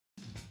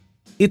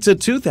It's a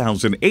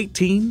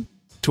 2018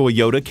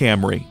 Toyota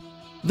Camry.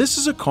 This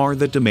is a car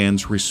that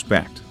demands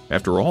respect.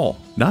 After all,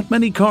 not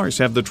many cars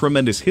have the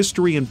tremendous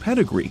history and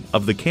pedigree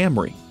of the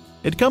Camry.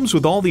 It comes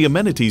with all the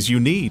amenities you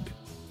need: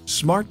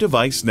 smart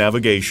device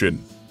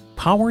navigation,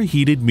 power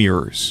heated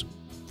mirrors,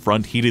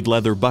 front heated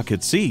leather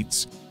bucket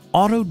seats,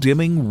 auto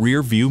dimming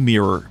rear view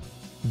mirror,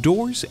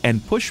 doors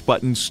and push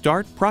button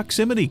start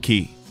proximity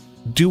key,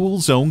 dual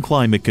zone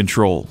climate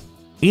control,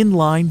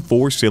 inline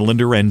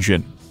 4-cylinder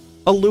engine,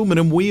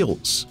 aluminum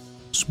wheels,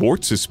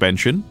 sport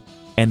suspension,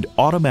 and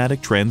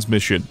automatic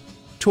transmission.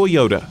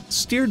 Toyota,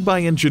 steered by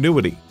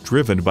ingenuity,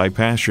 driven by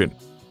passion.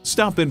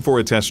 Stop in for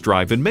a test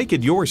drive and make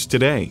it yours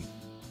today.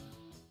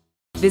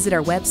 Visit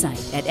our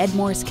website at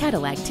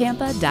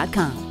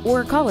edmorsecadillactampa.com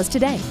or call us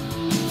today.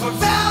 For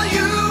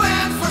value.